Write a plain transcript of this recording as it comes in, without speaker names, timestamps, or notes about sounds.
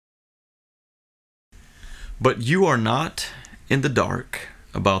But you are not in the dark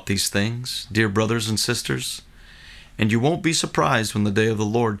about these things, dear brothers and sisters, and you won't be surprised when the day of the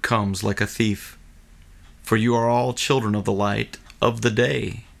Lord comes like a thief. For you are all children of the light of the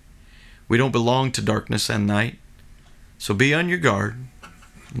day. We don't belong to darkness and night. So be on your guard,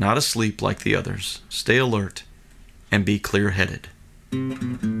 not asleep like the others. Stay alert and be clear-headed.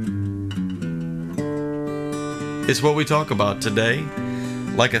 It's what we talk about today,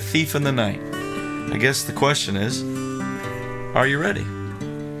 like a thief in the night. I guess the question is, are you ready?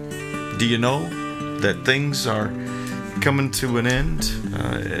 Do you know that things are coming to an end?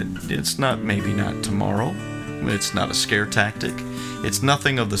 It's maybe not tomorrow. It's not a scare tactic. It's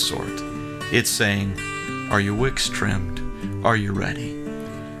nothing of the sort. It's saying, are your wicks trimmed? Are you ready?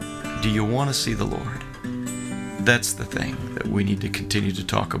 Do you want to see the Lord? That's the thing that we need to continue to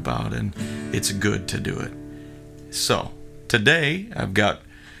talk about, and it's good to do it. So, today I've got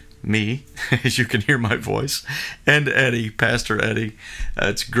me, as you can hear my voice, and Eddie, Pastor Eddie.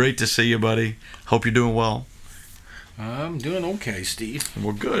 It's great to see you, buddy. Hope you're doing well. I'm doing okay, Steve.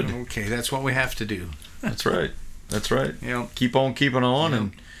 Well, good. Okay, that's what we have to do. That's right. That's right. Yeah. Keep on keeping on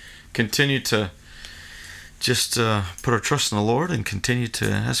and continue to just put our trust in the Lord and continue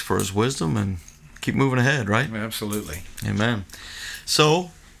to ask for His wisdom and keep moving ahead, right? Absolutely. Amen. So,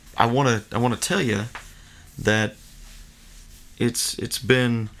 I want to tell you that it's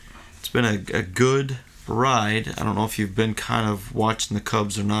been a good ride. I don't know if you've been kind of watching the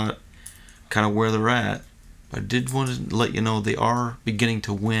Cubs or not, kind of where they're at. I did want to let you know they are beginning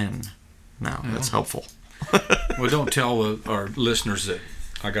to win now. Yeah. That's helpful. Well, don't tell our listeners that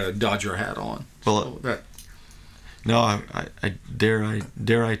I got a Dodger hat on. Well, no, I dare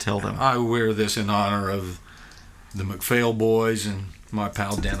I tell them. I wear this in honor of the McPhail boys and my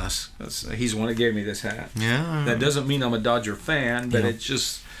pal Dennis. He's the one that gave me this hat. Yeah. That doesn't mean I'm a Dodger fan, but it's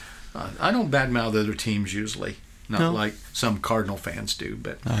just I don't badmouth other teams usually. Not like some Cardinal fans do,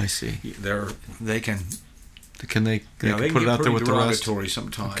 but I see. They can put it out there with the rest.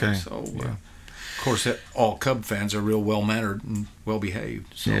 Sometimes. Okay. So, of course, all Cub fans are real well mannered and well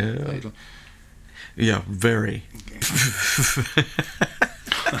behaved. So yeah, very.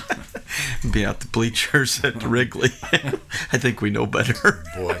 Be out the bleachers at Wrigley. I think we know better.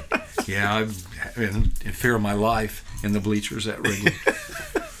 Boy, yeah, I've been in fear of my life in the bleachers at Wrigley.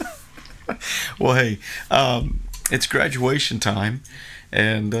 Well, hey, it's graduation time,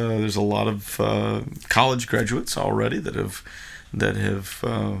 and there's a lot of college graduates already that have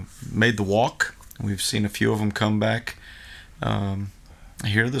made the walk. We've seen a few of them come back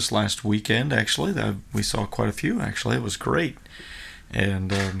here this last weekend. Actually, we saw quite a few. Actually, it was great,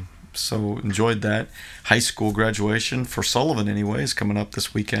 and so enjoyed that. High school graduation for Sullivan, anyway, is coming up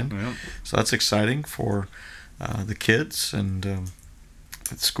this weekend. Yeah. So that's exciting for the kids, and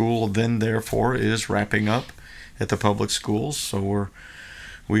the school then therefore is wrapping up at the public schools. So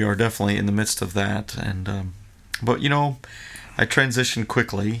we are definitely in the midst of that, and but I transitioned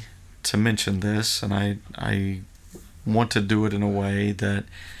quickly to mention this, and I want to do it in a way that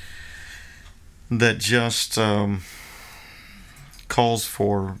just calls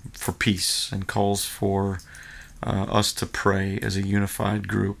for peace and calls for us to pray as a unified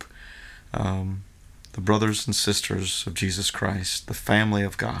group, the brothers and sisters of Jesus Christ, the family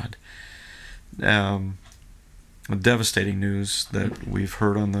of God. Devastating news that we've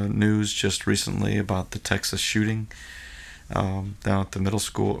heard on the news just recently about the Texas shooting down at the middle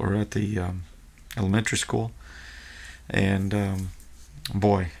school or at the elementary school, and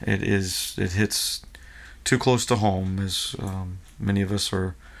boy, it hits too close to home, as many of us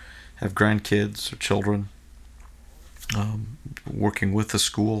have grandkids or children, working with the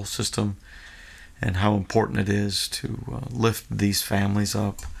school system, and how important it is to lift these families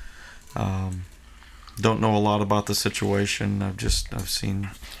up. Don't know a lot about the situation. I've seen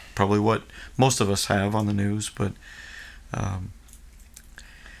probably what most of us have on the news, but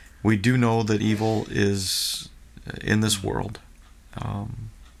we do know that evil is in this world.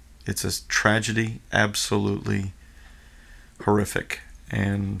 It's a tragedy, absolutely horrific,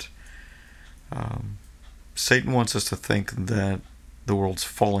 and Satan wants us to think that the world's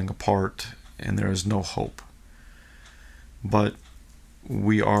falling apart and there is no hope. But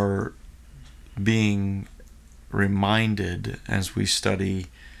we are being reminded as we study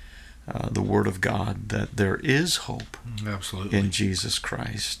the Word of God that there is hope. Absolutely. In Jesus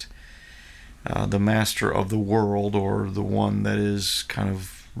Christ, the master of the world, or the one that is kind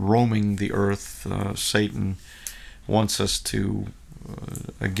of roaming the earth. Satan wants us to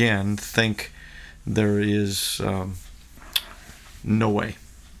again think there is no way.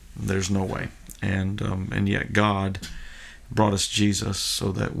 There's no way, and yet God brought us Jesus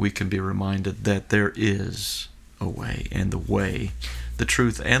so that we can be reminded that there is a way, and the way, the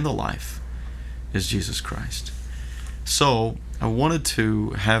truth, and the life is Jesus Christ. So I wanted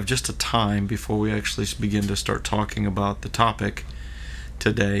to have just a time before we actually begin to start talking about the topic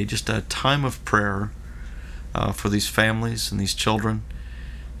today, just a time of prayer for these families and these children,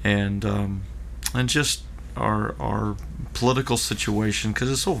 and just our political situation, because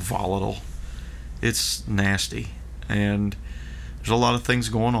it's so volatile. It's nasty, and there's a lot of things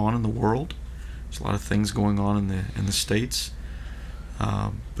going on in the world. There's a lot of things going on in the States,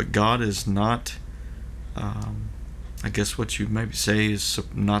 but God is not, I guess what you maybe say is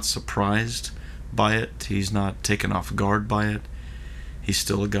not surprised by it. He's not taken off guard by it. He's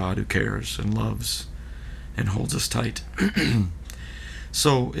still a God who cares and loves and holds us tight.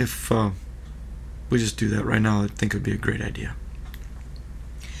 So if we just do that right now, I think it would be a great idea.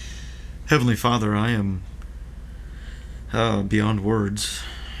 Heavenly Father, I am beyond words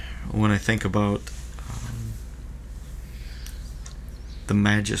when I think about the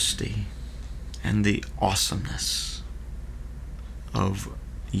majesty and the awesomeness of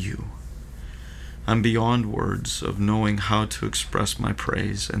you. I'm beyond words of knowing how to express my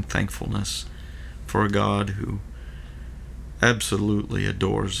praise and thankfulness for a God who absolutely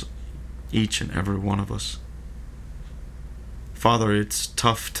adores each and every one of us. Father, it's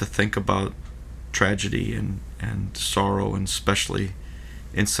tough to think about tragedy and sorrow, and especially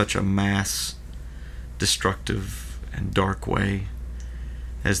in such a mass, destructive, and dark way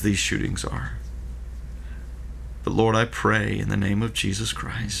as these shootings are. But Lord, I pray in the name of Jesus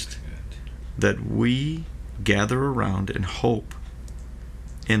Christ that we gather around in hope,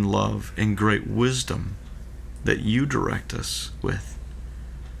 in love, in great wisdom that you direct us with,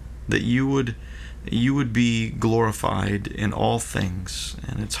 that you would be glorified in all things.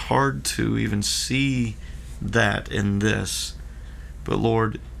 And it's hard to even see that in this, but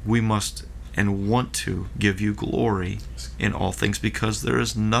Lord, we must and want to give you glory in all things, because there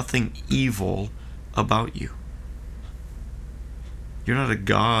is nothing evil about you. You're not a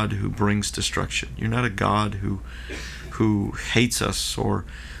God who brings destruction. You're not a God who hates us or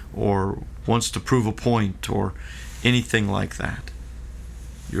wants to prove a point or anything like that.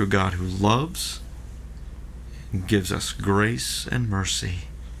 You're a God who loves and gives us grace and mercy.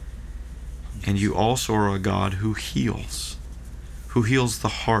 And you also are a God who heals the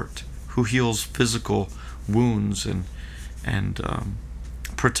heart, who heals physical wounds and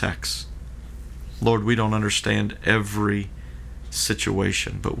protects. Lord, we don't understand every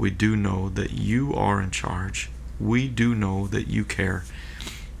situation, but we do know that you are in charge. We do know that you care.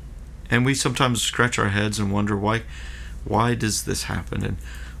 And we sometimes scratch our heads and wonder, why does this happen? And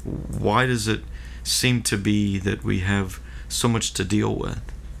why does it seem to be that we have so much to deal with?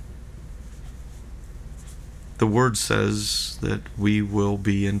 The Word says that we will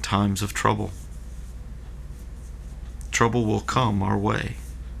be in times of trouble. Trouble will come our way.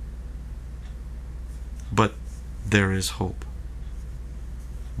 But there is hope.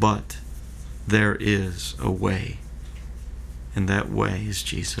 But there is a way. And that way is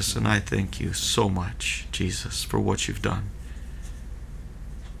Jesus. And I thank you so much, Jesus, for what you've done.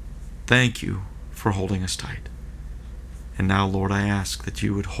 Thank you for holding us tight. And now, Lord, I ask that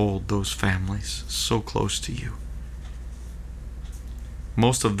you would hold those families so close to you.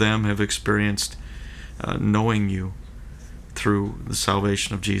 Most of them have experienced knowing you through the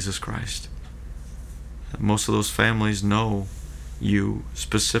salvation of Jesus Christ. Most of those families know you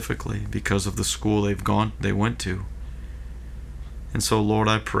specifically because of the school they went to. And so, Lord,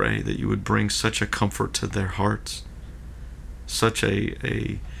 I pray that you would bring such a comfort to their hearts, such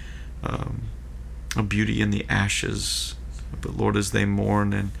a beauty in the ashes. But Lord, as they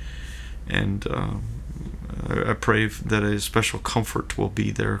mourn, and I pray that a special comfort will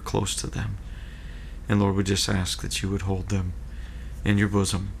be there close to them. And Lord, we just ask that you would hold them in your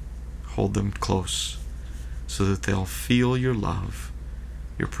bosom, hold them close, so that they'll feel your love,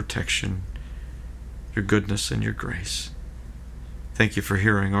 your protection, your goodness, and your grace. Thank you for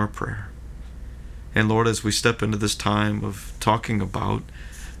hearing our prayer. And Lord, as we step into this time of talking about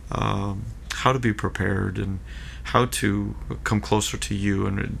how to be prepared and how to come closer to you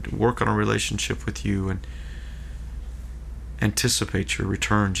and work on a relationship with you and anticipate your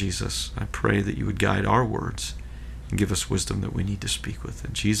return, Jesus, I pray that you would guide our words and give us wisdom that we need to speak with.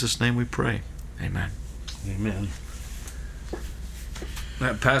 In Jesus' name we pray. Amen. Amen.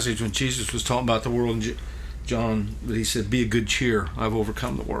 That passage when Jesus was talking about the world in John, he said, "Be of good cheer. I've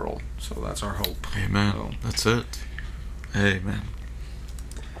overcome the world." So that's our hope. Amen. So, that's it. Amen.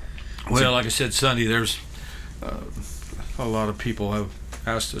 Well, like I said Sunday, there's a lot of people have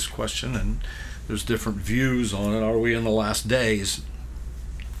asked this question, and there's different views on it. Are we in the last days?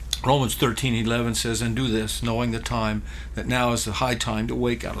 Romans 13:11 says, "And do this, knowing the time, that now is the high time to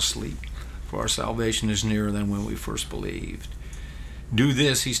wake out of sleep, for our salvation is nearer than when we first believed." Do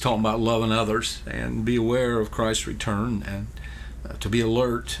this, he's talking about loving others, and be aware of Christ's return, and to be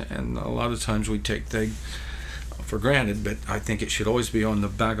alert. And a lot of times we take things for granted, but I think it should always be on the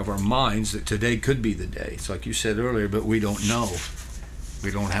back of our minds that today could be the day. It's like you said earlier, but we don't know. We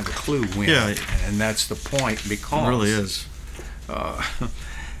don't have a clue when. Yeah. And that's the point, because It really is.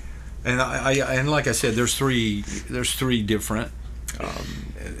 And like I said, there's three different.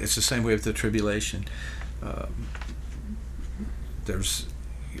 It's the same way with the tribulation. There's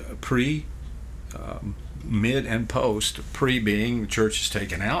pre, mid, and post. Pre being the church is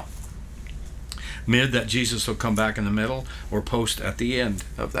taken out. Mid, that Jesus will come back in the middle, or post at the end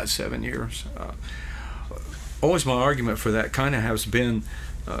of that 7 years. Always my argument for that kind of has been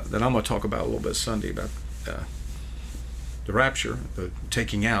that I'm going to talk about a little bit Sunday about the rapture, the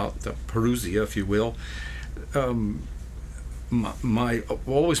taking out, the parousia, if you will.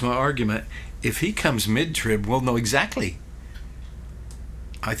 Always my argument, if he comes mid-trib, we'll know exactly.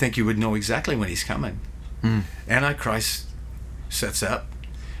 I think you would know exactly when he's coming. Antichrist sets up.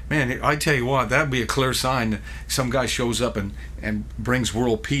 Man, I tell you what, that'd be a clear sign that some guy shows up and brings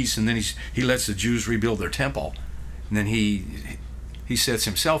world peace, and then he lets the Jews rebuild their temple, and then he sets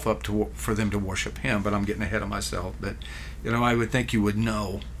himself up for them to worship him. But I'm getting ahead of myself. But I would think you would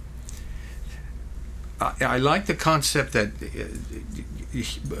know. I like the concept that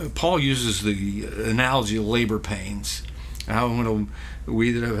Paul uses the analogy of labor pains. How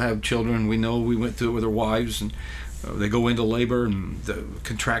we that have children, we know we went through it with our wives, and they go into labor, and the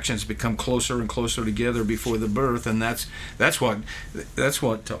contractions become closer and closer together before the birth, and that's what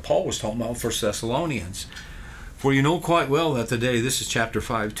Paul was talking about for Thessalonians. For you know quite well that the day, this is chapter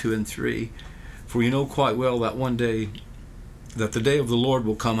 5, 2 and 3, for you know quite well that one day, that the day of the Lord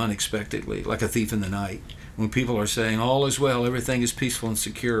will come unexpectedly, like a thief in the night, when people are saying, all is well, everything is peaceful and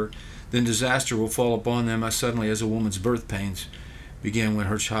secure. Then disaster will fall upon them as suddenly as a woman's birth pains begin when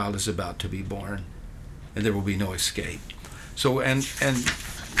her child is about to be born, and there will be no escape. So, and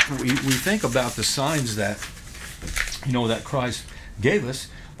we think about the signs that, that Christ gave us.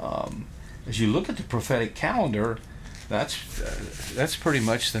 As you look at the prophetic calendar, that's pretty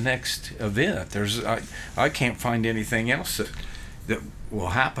much the next event. I can't find anything else that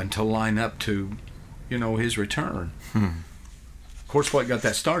will happen to line up to, his return. Of course, what got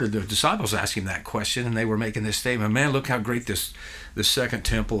that started, the disciples asked him that question, and they were making this statement, man, look how great this second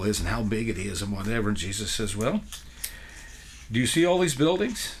temple is and how big it is and whatever. And Jesus says, well, do you see all these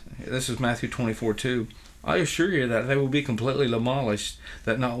buildings? This is Matthew 24:2. I assure you that they will be completely demolished,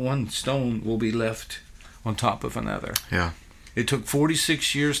 that not one stone will be left on top of another. Yeah. It took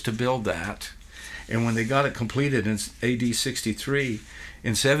 46 years to build that, and when they got it completed in AD 63,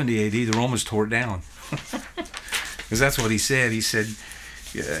 in 70 AD, the Romans tore it down. Because that's what he said. He said,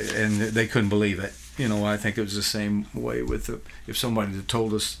 and they couldn't believe it. I think it was the same way with if somebody had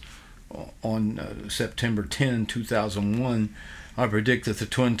told us on September 10, 2001, I predict that the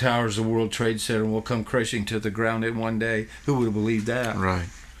Twin Towers of the World Trade Center will come crashing to the ground in one day. Who would have believed that? Right.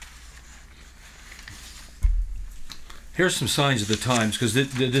 Here's some signs of the times, because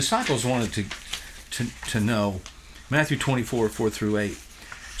the disciples wanted to know. Matthew 24, 4 through 8.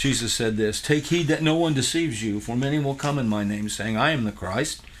 Jesus said this, take heed that no one deceives you, for many will come in my name, saying, I am the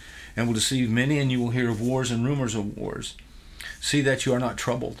Christ, and will deceive many, and you will hear of wars and rumors of wars. See that you are not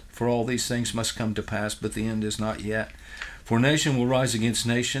troubled, for all these things must come to pass, but the end is not yet. For nation will rise against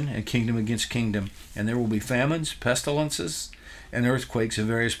nation, and kingdom against kingdom, and there will be famines, pestilences, and earthquakes in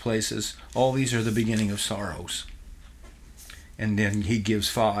various places. All these are the beginning of sorrows. And then he gives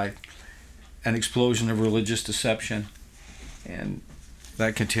 5, an explosion of religious deception, and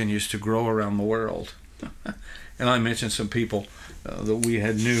that continues to grow around the world. And I mentioned some people that we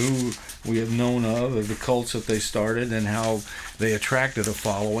have known of the cults that they started and how they attracted a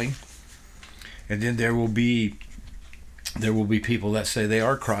following. And then there will be people that say they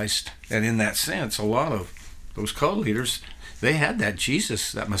are Christ, and in that sense, a lot of those cult leaders, they had that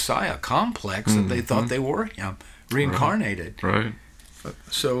Jesus, that Messiah complex, that they thought they were him, reincarnated. Right.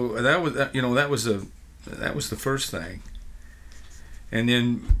 So that was the first thing, and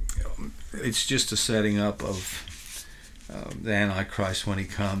then it's just a setting up of the Antichrist when he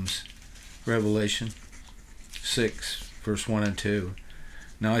comes. Revelation 6, verse 1 and 2.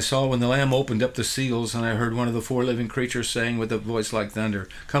 Now I saw when the Lamb opened up the seals, and I heard one of the 4 living creatures saying with a voice like thunder,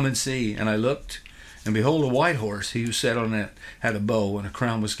 come and see. And I looked, And behold, a white horse, he who sat on it had a bow, and a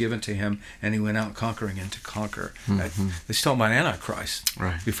crown was given to him, and he went out conquering and to conquer. It's talking about Antichrist.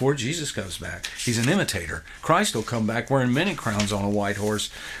 Right. Before Jesus comes back. He's an imitator. Christ will come back wearing many crowns on a white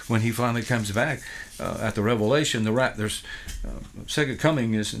horse when he finally comes back. At the Revelation, there's second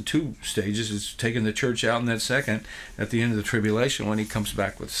coming is in 2 stages. It's taking the church out, and then second, at the end of the tribulation, when he comes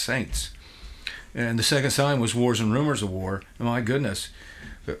back with the saints. And the second sign was wars and rumors of war. And my goodness,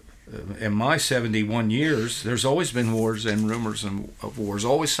 in my 71 years, there's always been wars and rumors of wars.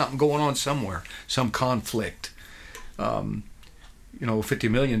 Always something going on somewhere, some conflict. 50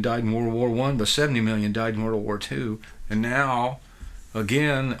 million died in World War I, but 70 million died in World War II. And now,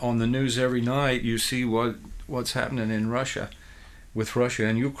 again, on the news every night, you see what's happening in Russia, with Russia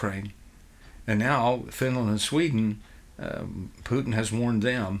and Ukraine. And now, Finland and Sweden, Putin has warned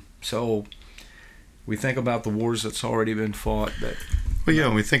them. So we think about the wars that's already been fought, but Well, yeah,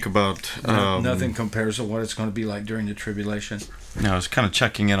 when we think about nothing compares to what it's going to be like during the tribulation. I was kind of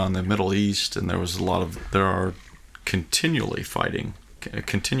checking in on the Middle East, and there are continuous fighting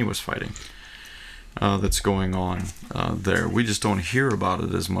that's going on there. We just don't hear about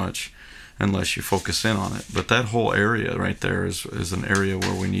it as much unless you focus in on it. But that whole area right there is an area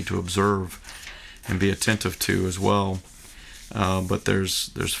where we need to observe and be attentive to as well. But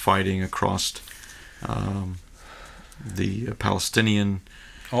there's fighting across the Palestinian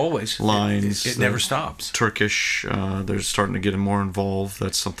always lines. It never stops. Turkish, they're starting to get more involved.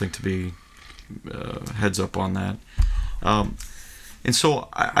 That's something to be heads up on that. And so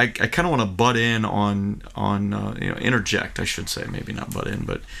I kind of want to butt in on interject, I should say, maybe not butt in,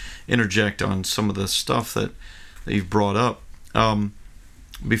 but interject on some of the stuff that you've brought up.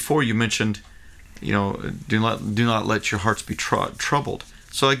 Before you mentioned, do not let your hearts be troubled.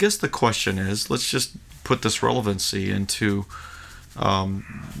 So I guess the question is, let's just put this relevancy into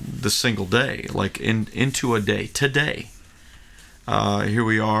the single day, like into a day today. Here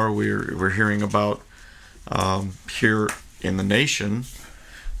we are. We're hearing about here in the nation.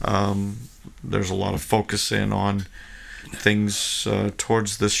 There's a lot of focus in on things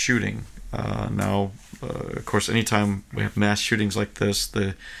towards this shooting. Now, of course, anytime we have mass shootings like this,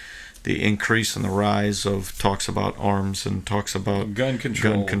 the increase and the rise of talks about arms and talks about gun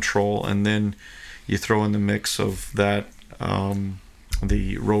control, and then you throw in the mix of that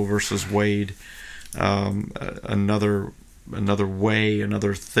the Roe versus Wade, another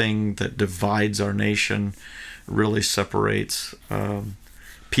thing that divides our nation, really separates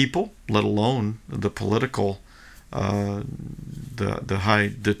people, let alone the political, the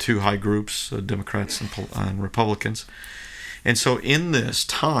two high groups, Democrats and Republicans. And so in this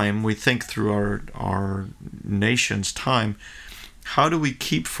time, we think through our nation's time, how do we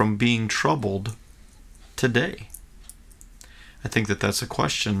keep from being troubled today? I think that's a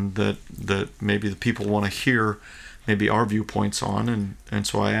question that maybe the people want to hear maybe our viewpoints on, and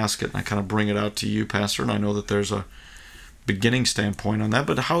so I ask it, and I kind of bring it out to you, Pastor, and I know that there's a beginning standpoint on that,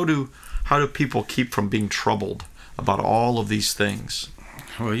 but how do people keep from being troubled about all of these things?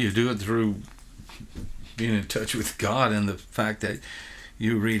 Well, you do it through being in touch with God and the fact that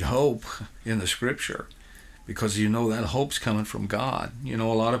you read hope in the Scripture, because that hope's coming from God. A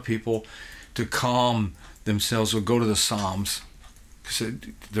lot of people, to calm themselves, will go to the Psalms.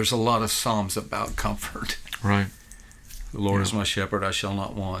 There's a lot of Psalms about comfort. Right. The Lord is my shepherd; I shall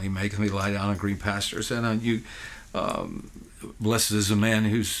not want. He maketh me lie down in green pastures. And blessed is the man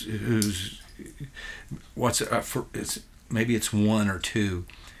who's maybe it's 1 or 2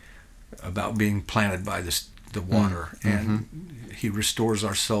 about being planted by the water, and He restores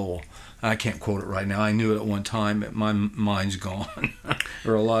our soul. I can't quote it right now. I knew it at one time, but my mind's gone,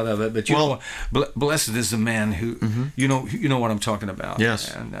 or a lot of it. But blessed is the man who you know what I'm talking about.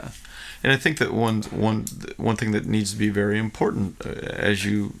 Yes, and I think that one thing that needs to be very important as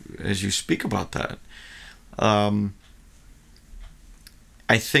you speak about that. I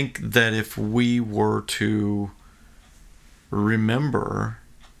think that if we were to remember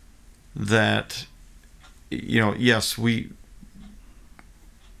that, yes,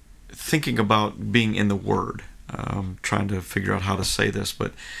 thinking about being in the Word, trying to figure out how to say this,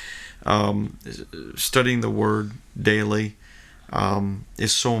 but studying the Word daily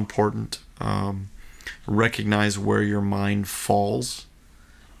is so important. Recognize where your mind falls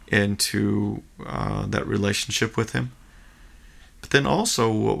into that relationship with Him. But then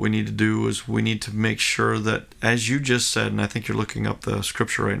also what we need to do is we need to make sure that, as you just said, and I think you're looking up the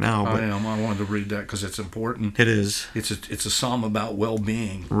scripture right now. I am. I wanted to read that because it's important. It is. It's a psalm about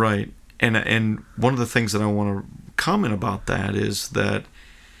well-being. Right. And one of the things that I want to comment about that is that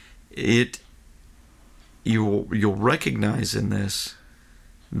you'll recognize in this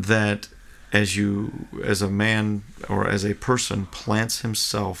that as a man or as a person plants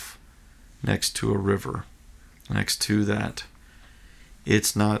himself next to a river, next to that,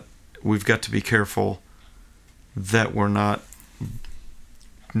 we've got to be careful that we're not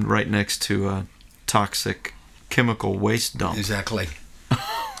right next to a toxic chemical waste dump. Exactly.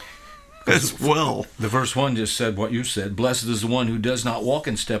 As well. The verse 1 just said what you said. Blessed is the one who does not walk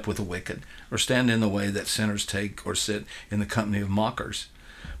in step with the wicked, or stand in the way that sinners take, or sit in the company of mockers,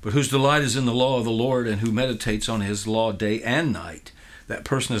 but whose delight is in the law of the Lord, and who meditates on his law day and night. That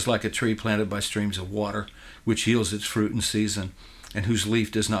person is like a tree planted by streams of water, which yields its fruit in season, and whose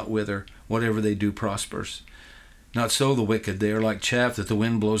leaf does not wither. Whatever they do prospers. Not so the wicked. They are like chaff that the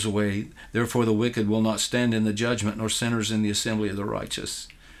wind blows away. Therefore the wicked will not stand in the judgment, nor sinners in the assembly of the righteous.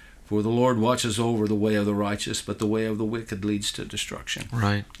 For the Lord watches over the way of the righteous, but the way of the wicked leads to destruction.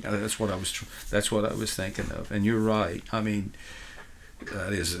 Right. That's what I was thinking of. And you're right. I mean,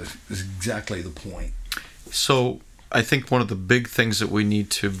 that is exactly the point. So I think one of the big things that we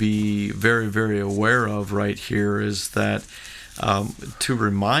need to be very, very aware of right here is that to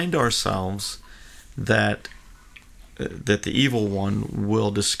remind ourselves that the evil one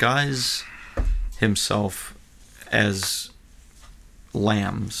will disguise himself as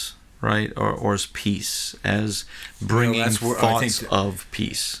lambs, right, or as peace, as bringing thoughts of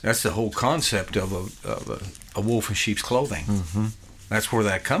peace. That's the whole concept of a wolf in sheep's clothing. Mm-hmm. That's where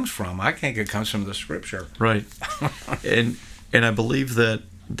that comes from. I think it comes from the Scripture. Right. and I believe that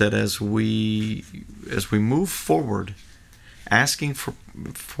as we move forward, asking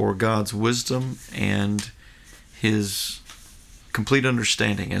for God's wisdom and His complete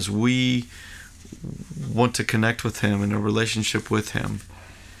understanding, as we want to connect with Him in a relationship with Him,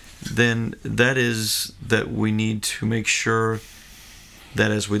 then that is that we need to make sure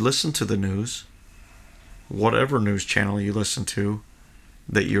that as we listen to the news, whatever news channel you listen to,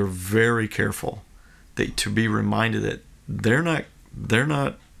 that you're very careful, that to be reminded that they're not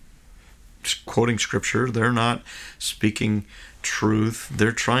quoting Scripture, they're not speaking truth,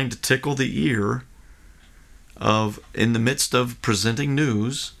 they're trying to tickle the ear in the midst of presenting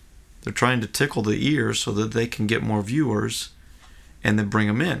news. They're trying to tickle the ear so that they can get more viewers and then bring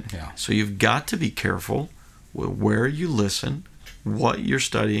them in. Yeah. So you've got to be careful with where you listen, what you're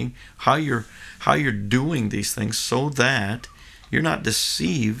studying, how you're doing these things, so that you're not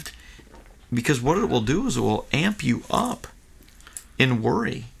deceived. Because what it will do is it will amp you up in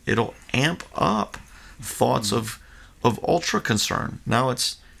worry. It'll amp up thoughts of ultra concern. Now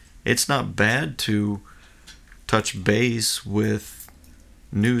it's not bad to touch base with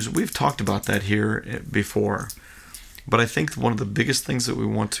news. We've talked about that here before. But I think one of the biggest things that we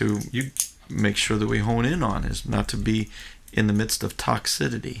want to make sure that we hone in on is not to be in the midst of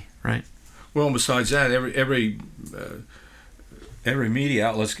toxicity, right? Well, besides that, every media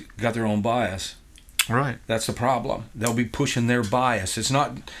outlet's got their own bias. Right. That's the problem. They'll be pushing their bias. It's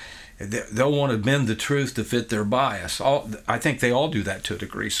not. They'll want to bend the truth to fit their bias. I think they all do that to a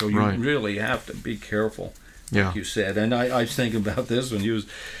degree. So you really have to be careful, like you said. And I was thinking about this when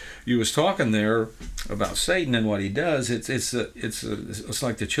you was talking there about Satan and what he does. It's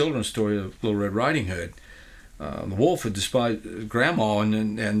like the children's story of Little Red Riding Hood. The wolf had despised Grandma,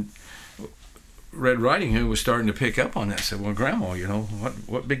 and Red Riding Hood was starting to pick up on that. Said, "Well, Grandma,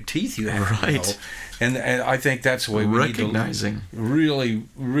 what big teeth you have." Right. And I think that's the way we recognizing, need to really,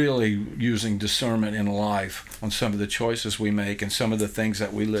 really using discernment in life on some of the choices we make and some of the things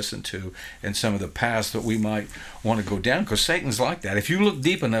that we listen to and some of the paths that we might want to go down. Because Satan's like that. If you look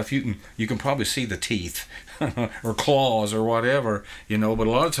deep enough, you can probably see the teeth or claws or whatever, But a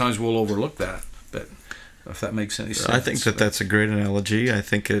lot of times we'll overlook that. But if that makes any sense. I think that's a great analogy. I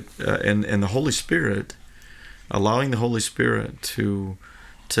think it and the Holy Spirit, allowing the Holy Spirit to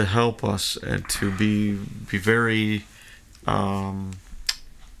help us and to be very well,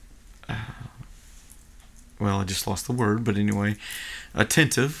 I just lost the word, but anyway,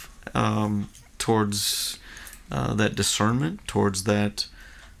 attentive towards that discernment, towards that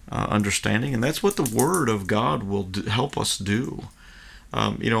understanding, and that's what the Word of God will help us do.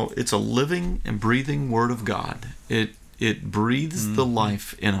 It's a living and breathing Word of God. It breathes the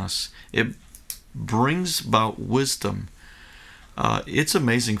life in us. It brings about wisdom. It's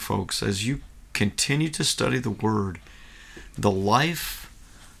amazing, folks, as you continue to study the Word, the life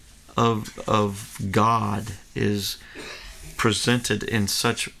of God is presented in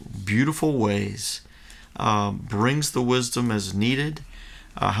such beautiful ways, brings the wisdom as needed,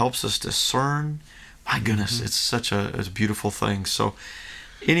 helps us discern. My goodness, it's such a beautiful thing. So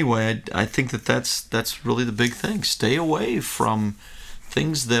anyway, I think that's really the big thing. Stay away from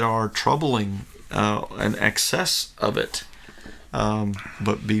things that are troubling, an excess of it.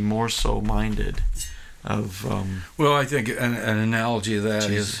 but be more so minded of Well, I think an analogy of that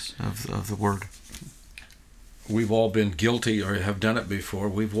Jesus, is of the Word. we've all been guilty or have done it before.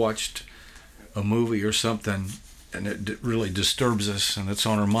 We've watched a movie or something, and it really disturbs us, and it's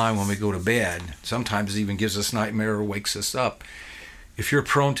on our mind when we go to bed. Sometimes it even gives us nightmare or wakes us up. If you're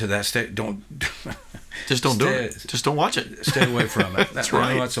prone to that state, don't Just don't do it. Just don't watch it. Stay away from it. That's I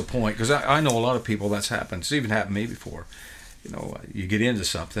right. know that's the point, because I know a lot of people that's happened. It's even happened to me before. You get into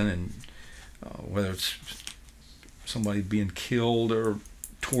something, and whether it's somebody being killed or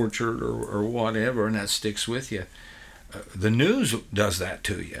tortured or whatever, and that sticks with you. The news does that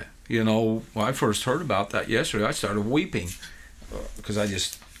to you. When I first heard about that yesterday, I started weeping because I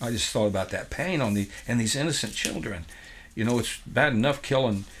just thought about that pain and these innocent children. It's bad enough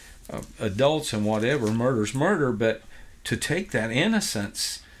killing adults and whatever. Murder's murder, but to take that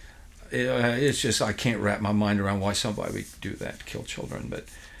innocence, it's just, I can't wrap my mind around why somebody would do that, kill children,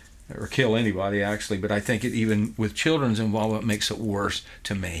 or kill anybody actually. But I think it, even with children's involvement, makes it worse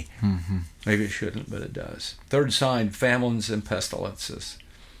to me. Mm-hmm. Maybe it shouldn't, but it does. Third sign: famines and pestilences.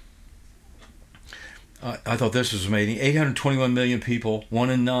 I thought this was amazing. 821 million people, 1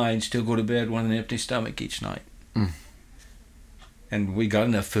 in 9, still go to bed with an empty stomach each night. Mm. And we got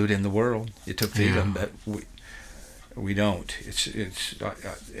enough food in the world to feed them, but we don't.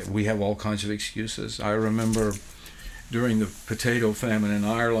 We have all kinds of excuses. I remember during the potato famine in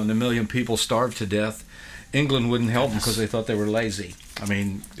Ireland, 1 million people starved to death. England wouldn't help them because they thought they were lazy. I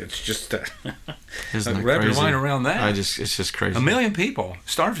mean, it's just Isn't that wrap your crazy? mind around that. It's just crazy. 1 million people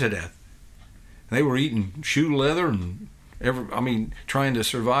starved to death. They were eating shoe leather and trying to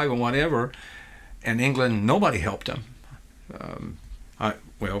survive and whatever. And England, nobody helped them. I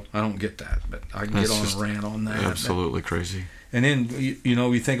don't get that, but I can get on a rant on that. Absolutely crazy. And then,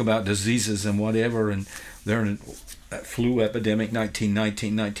 you think about diseases and whatever, and they're in that flu epidemic,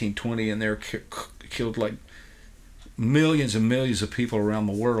 1919, 1920, and they're killed like millions and millions of people around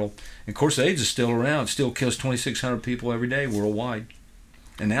the world. And of course, AIDS is still around. It still kills 2,600 people every day worldwide.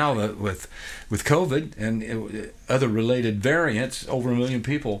 And now with COVID and other related variants, over 1 million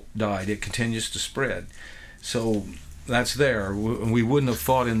people died. It continues to spread. So that's there. We wouldn't have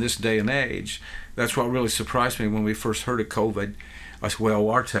thought in this day and age. That's what really surprised me when we first heard of COVID. I said, well,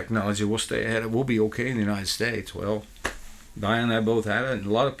 our technology will stay ahead. We'll be okay in the United States. Well, Diane and I both had it, and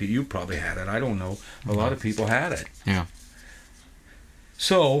a lot of people, you probably had it. I don't know. A lot of people had it. Yeah.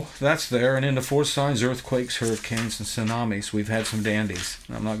 So that's there. And in the fourth signs: earthquakes, hurricanes, and tsunamis. We've had some dandies.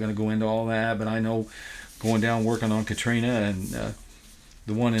 I'm not going to go into all that, but I know going down working on Katrina and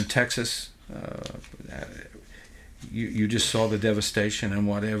the one in Texas, you just saw the devastation and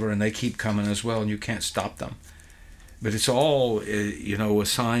whatever, and they keep coming as well, and you can't stop them. But it's all, a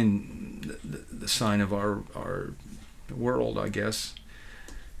sign, the sign of our world, I guess.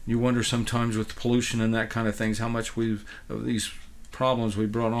 You wonder sometimes with pollution and that kind of things how much of these problems we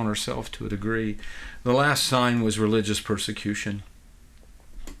brought on ourselves to a degree. The last sign was religious persecution.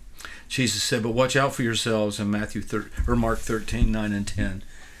 Jesus said, "But watch out for yourselves," in Mark 13, 9 and 10.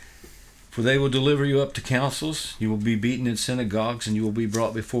 "For they will deliver you up to councils, you will be beaten in synagogues, and you will be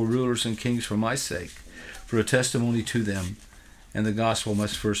brought before rulers and kings for my sake, for a testimony to them. And the gospel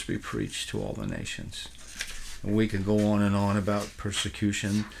must first be preached to all the nations." And we can go on and on about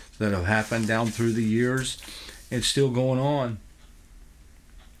persecution that have happened down through the years. It's still going on.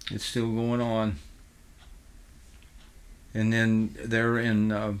 It's still going on. And then there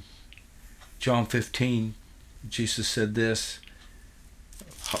in John 15, Jesus said this,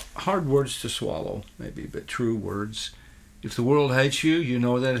 hard words to swallow, maybe, but true words. "If the world hates you, you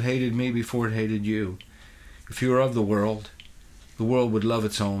know that it hated me before it hated you. If you are of the world would love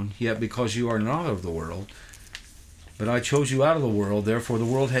its own. Yet because you are not of the world, but I chose you out of the world, therefore the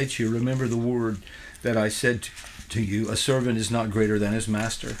world hates you. Remember the word that I said to you, a servant is not greater than his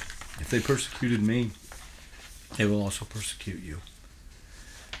master. If they persecuted me, they will also persecute you."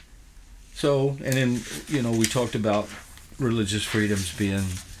 So, and then, we talked about religious freedoms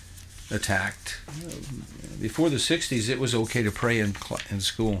being attacked. Before the 60s, it was okay to pray in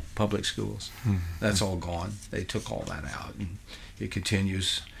school, public schools. Mm-hmm. That's all gone. They took all that out, and it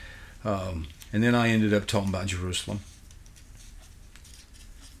continues. And then I ended up talking about Jerusalem.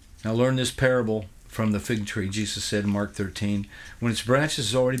 "Now learn this parable from the fig tree," Jesus said in Mark 13. "When its branches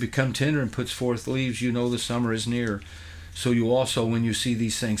has already become tender and puts forth leaves, you know the summer is near. So you also, when you see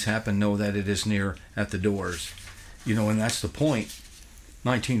these things happen, know that it is near at the doors." And that's the point.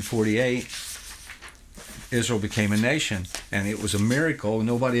 1948, Israel became a nation, and it was a miracle.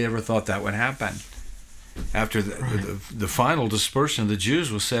 Nobody ever thought that would happen. After the final dispersion of the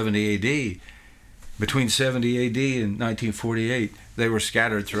Jews was 70 AD, Between 70 A.D. and 1948, they were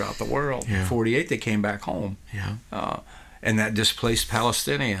scattered throughout the world. Yeah. In 48, they came back home. Yeah. And that displaced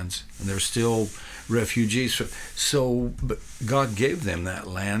Palestinians. And they're still refugees. So but God gave them that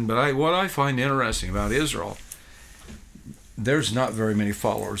land. But what I find interesting about Israel, there's not very many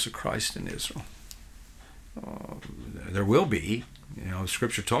followers of Christ in Israel. There will be.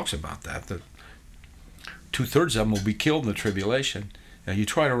 Scripture talks about that. That 2/3 of them will be killed in the tribulation. Now you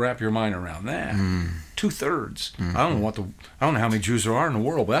try to wrap your mind around that. 2/3. Mm-hmm. I don't know how many Jews there are in the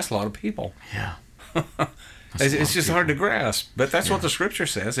world, but that's a lot of people. Yeah. It's just hard to grasp. But that's what the Scripture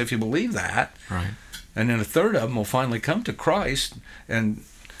says. If you believe that, Right. and then 1/3 of them will finally come to Christ and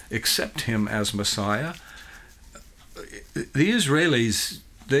accept Him as Messiah. The Israelis,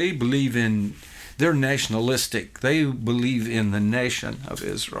 they're nationalistic. They believe in the nation of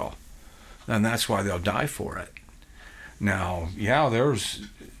Israel, and that's why they'll die for it. Now, there's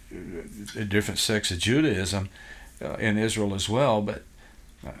different sects of Judaism in Israel as well, but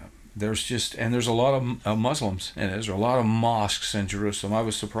there's a lot of Muslims in Israel, a lot of mosques in Jerusalem. I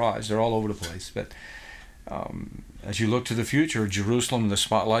was surprised. They're all over the place. But as you look to the future, Jerusalem, the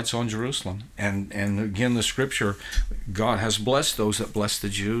spotlight's on Jerusalem. And again, the Scripture, God has blessed those that bless the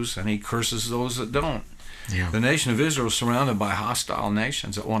Jews, and He curses those that don't. Yeah. The nation of Israel is surrounded by hostile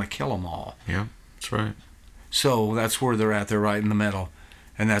nations that want to kill them all. Yeah, that's right. So that's where they're at. They're right in the middle.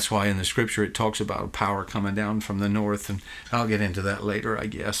 And that's why in the Scripture it talks about a power coming down from the north. And I'll get into that later, I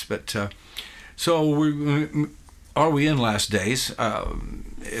guess. But are we in last days?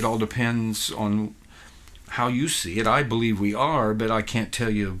 It all depends on how you see it. I believe we are, but I can't tell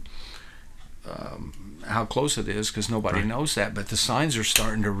you how close it is because nobody knows that. But the signs are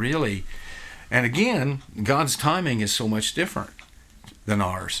starting to really... And again, God's timing is so much different than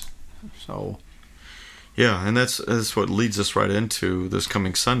ours. So... Yeah, and that's what leads us right into this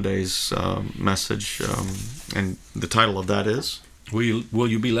coming Sunday's message, and the title of that is? Will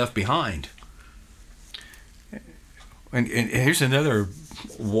you be left behind? And here's another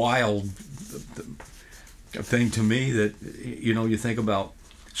wild thing to me that, you think about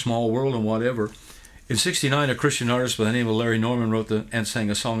Small World and whatever. In '69, a Christian artist by the name of Larry Norman wrote and sang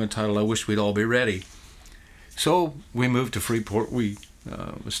a song entitled, "I Wish We'd All Be Ready." So we moved to Freeport. We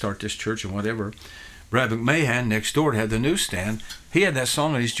start this church and whatever. Brad McMahon next door had the newsstand. He had that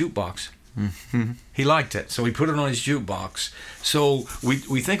song on his jukebox. Mm-hmm. He liked it, so he put it on his jukebox. So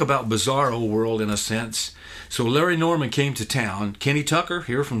we think about Bizarro World in a sense. So Larry Norman came to town. Kenny Tucker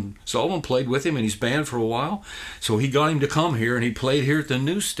here from Sullivan played with him in his band for a while. So he got him to come here, and he played here at the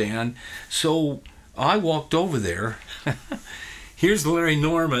newsstand. So I walked over there. Here's Larry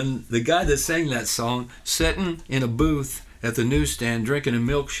Norman, the guy that sang that song, sitting in a booth at the newsstand drinking a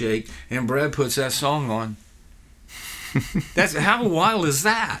milkshake, and Brad puts that song on. That's how wild is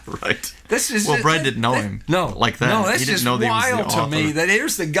that? Right. This is Brad didn't know him. Like that. No, that's he didn't just know that wild he was the to author. me. That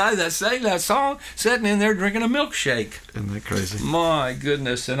here's the guy that sang that song sitting in there drinking a milkshake. Isn't that crazy? My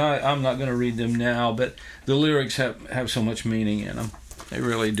goodness! And I'm not going to read them now, but the lyrics have so much meaning in them. They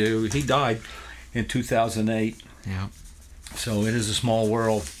really do. He died in 2008. Yeah. So it is a small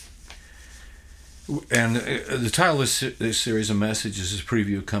world. And the title of this series of messages is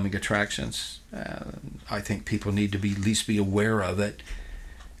Preview of Coming Attractions. I think people need to at least be aware of it.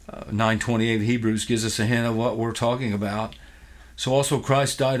 9:28 Hebrews gives us a hint of what we're talking about. So also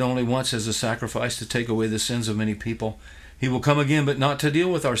Christ died only once as a sacrifice to take away the sins of many people. He will come again, but not to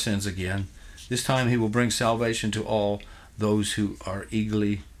deal with our sins again. This time he will bring salvation to all those who are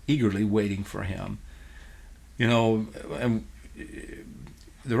eagerly waiting for him. And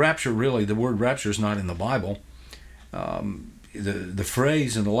the rapture, really, the word rapture is not in the Bible. The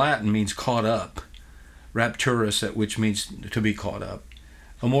phrase in the Latin means caught up. Rapturus, which means to be caught up.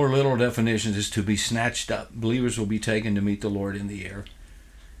 A more literal definition is to be snatched up. Believers will be taken to meet the Lord in the air.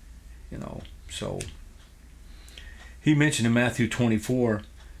 So he mentioned in Matthew 24,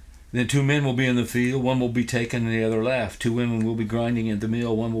 then 2 men will be in the field, one will be taken and the other left. 2 women will be grinding at the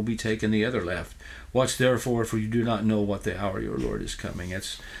mill, one will be taken, the other left. Watch therefore, for you do not know what the hour your Lord is coming.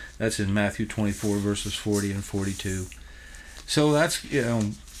 That's in Matthew 24, verses 40 and 42. So that's,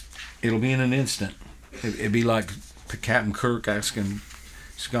 it'll be in an instant. It'd be like Captain Kirk asking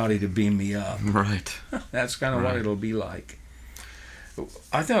Scotty to beam me up. Right. That's kind of what it'll be like.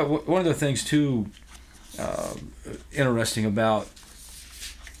 I thought one of the things, too, interesting about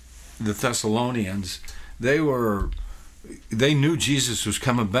the Thessalonians, they knew Jesus was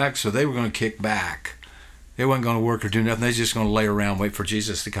coming back, so they were going to kick back. They weren't going to work or do nothing. They were just going to lay around, wait for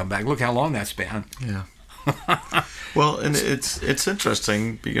Jesus to come back. Look how long that's been. Yeah. Well, and it's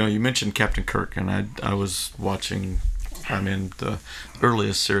interesting. You mentioned Captain Kirk, and I was watching. I'm in the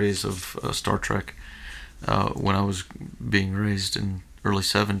earliest series of Star Trek, when I was being raised in early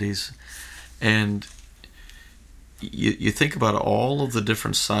 70s. And you think about all of the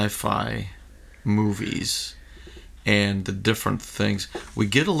different sci-fi movies and the different things. We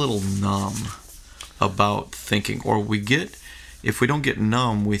get a little numb about thinking, or if we don't get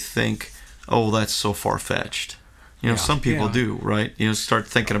numb, we think, oh, that's so far-fetched. Some people do, right? Start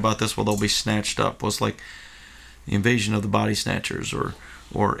thinking about this, well, they'll be snatched up. Well, it's like the invasion of the body snatchers, or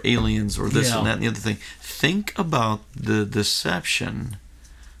aliens, or this and that and the other thing. Think about the deception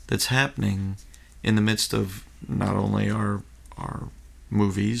that's happening in the midst of not only our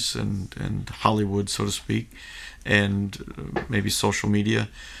movies and Hollywood, so to speak, and maybe social media,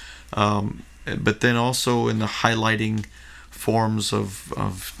 but then also in the highlighting forms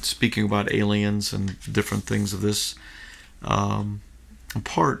of speaking about aliens and different things of this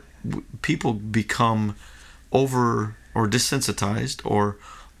people become over or desensitized or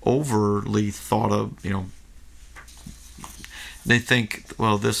overly thought of. They think,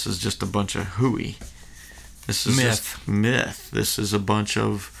 well, this is just a bunch of hooey. This is just myth. This is a bunch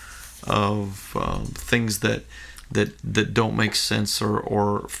of things that don't make sense,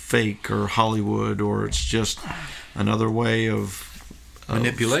 or fake, or Hollywood, or it's just another way of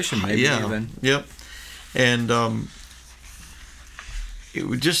manipulation, maybe even. Yep. And it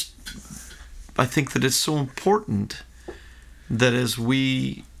would just, I think that it's so important that as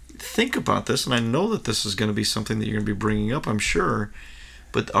we think about this, and I know that this is going to be something that you're going to be bringing up, I'm sure,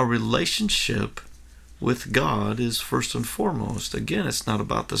 but our relationship with God is first and foremost. Again, it's not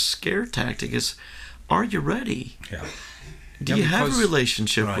about the scare tactic. It's, are you ready? Yeah. Do you have a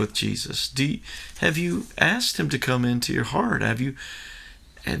relationship with Jesus? Have you asked him to come into your heart? Have you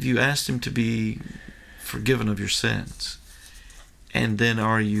asked him to be forgiven of your sins? And then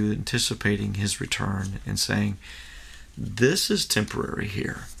are you anticipating his return and saying, this is temporary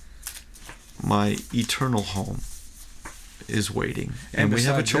here. My eternal home is waiting. And we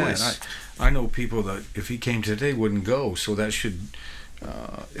have a choice. I know people that if he came today wouldn't go, so that should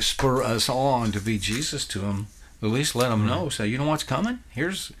spur us on to be Jesus to him. At least let him know. Say, you know what's coming?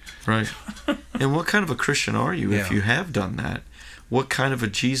 Here's... Right. And what kind of a Christian are you if you have done that? What kind of a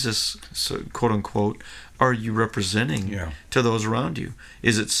Jesus, quote unquote, are you representing to those around you?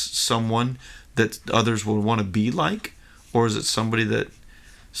 Is it someone that others will want to be like? Or is it someone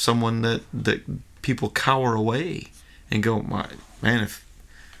that people cower away and go, man,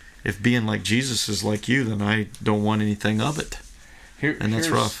 if being like Jesus is like you, then I don't want anything of it. And that's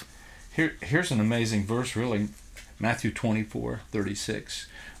rough. Here's an amazing verse, really. Matthew 24:36,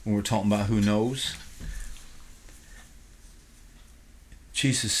 when we're talking about who knows.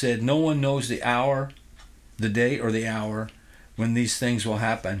 Jesus said, no one knows the hour, the day or the hour when these things will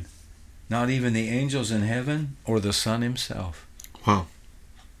happen. Not even the angels in heaven or the Son himself. Wow.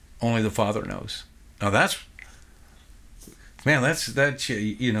 Only the Father knows. Now that's pretty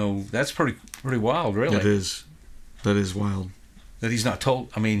wild, really. It is. That is wild. That he's not told.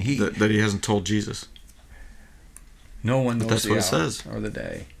 I mean, that he hasn't told Jesus. No one knows the hour says. or the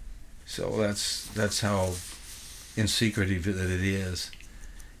day. So that's how insecretive that it is.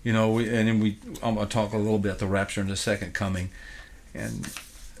 I'm going to talk a little bit about the rapture and the second coming, and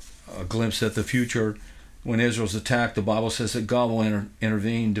a glimpse at the future. When Israel's attacked, the Bible says that God will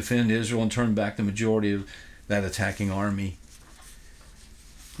intervene, defend Israel, and turn back the majority of that attacking army.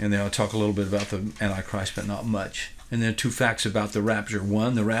 And then I'll talk a little bit about the Antichrist, but not much. And then 2 facts about the rapture.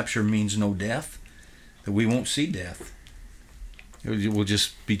 1, the rapture means no death, that we won't see death. It will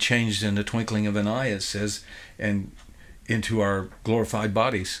just be changed in the twinkling of an eye, it says, and into our glorified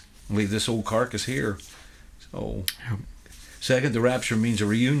bodies. Leave this old carcass here. So, second, the rapture means a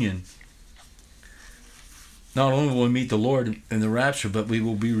reunion. Not only will we meet the Lord in the rapture, but we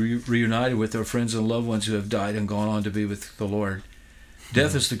will be reunited with our friends and loved ones who have died and gone on to be with the Lord.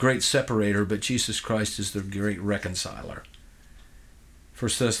 Death is the great separator, but Jesus Christ is the great reconciler.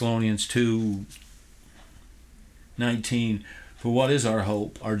 1 Thessalonians 2:19, for what is our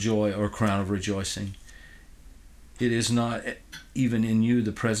hope, our joy, our crown of rejoicing? It is not even in you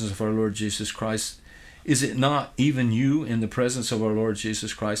the presence of our Lord Jesus Christ. Is it not even you in the presence of our Lord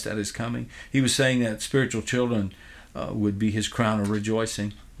Jesus Christ that is coming? He was saying that spiritual children would be his crown of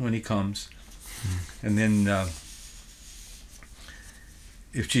rejoicing when he comes. And then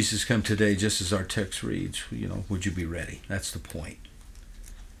if Jesus come today, just as our text reads, would you be ready? That's the point.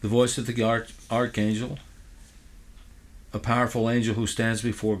 The voice of the archangel, a powerful angel who stands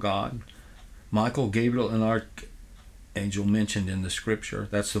before God. Michael, Gabriel, and archangel mentioned in the scripture.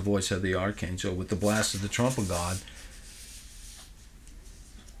 That's the voice of the archangel with the blast of the trump of God.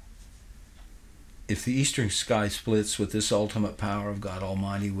 If the eastern sky splits with this ultimate power of God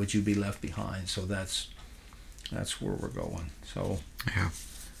Almighty, would you be left behind? So that's That's where we're going. So, Yeah.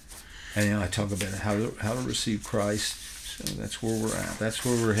 and I talk about how to receive Christ. So that's where we're at. That's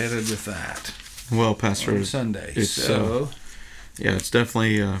where we're headed with that. Well, Pastor, On Sunday. it's it's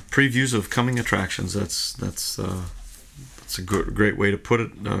definitely previews of coming attractions. That's a great way to put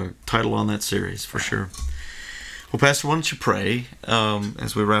it. Title on that series for sure. Well, Pastor, why don't you pray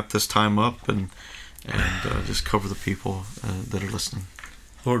as we wrap this time up and just cover the people that are listening.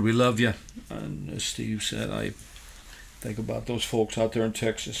 Lord, we love you. And as Steve said, I think about those folks out there in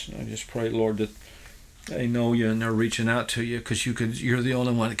Texas, and I just pray, Lord, that they know you and they're reaching out to you because you're the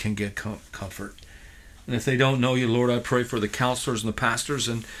only one that can get comfort. And if they don't know you, Lord, I pray for the counselors and the pastors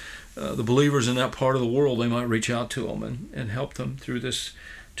and the believers in that part of the world. They might reach out to them and help them through this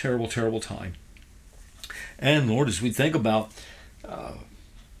terrible, terrible time. And Lord, as we think about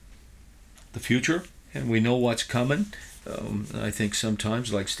the future and we know what's coming, I think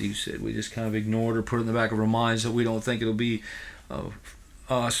sometimes, like Steve said, we just kind of ignore it or put it in the back of our minds that we don't think it'll be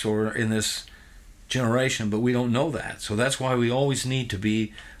us or in this generation, but we don't know that. So that's why we always need to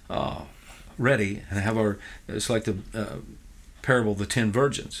be ready and have it's like the parable of the 10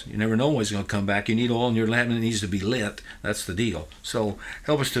 virgins. You never know when he's going to come back. You need oil in your lamp and it needs to be lit. That's the deal. So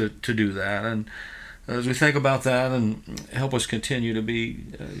help us to do that. And as we think about that, and help us continue to be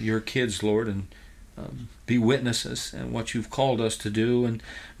your kids, Lord, and be witnesses and what you've called us to do, and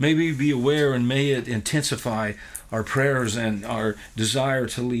maybe be aware, and may it intensify our prayers and our desire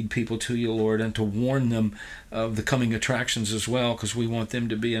to lead people to you, Lord, and to warn them of the coming attractions as well, because we want them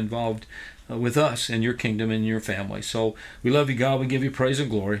to be involved with us in your kingdom and your family. So we love you, God. We give you praise and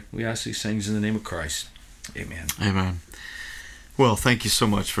glory. We ask these things in the name of Christ. Amen. Amen. Well, thank you so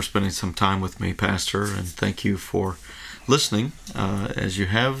much for spending some time with me, Pastor, and thank you for listening as you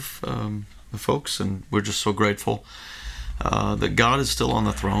have, folks, and we're just so grateful that God is still on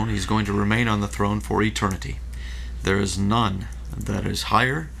the throne. He's going to remain on the throne for eternity. There is none that is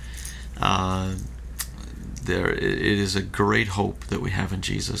higher. It is a great hope that we have in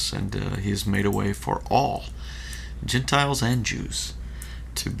Jesus, and He has made a way for all, Gentiles and Jews,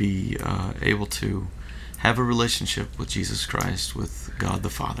 to be able to have a relationship with Jesus Christ, with God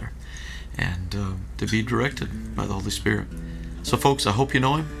the Father, and to be directed by the Holy Spirit. So, folks, I hope you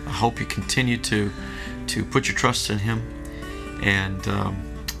know Him. I hope you continue to put your trust in Him. And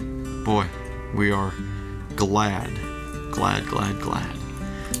boy, we are glad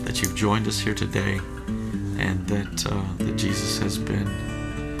that you've joined us here today, and that Jesus has been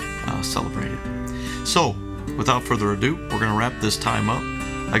celebrated. So, without further ado, we're going to wrap this time up.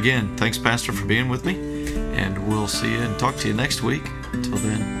 Again, thanks, Pastor, for being with me, and we'll see you and talk to you next week. Until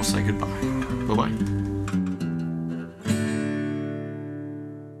then, we'll say goodbye. Bye-bye.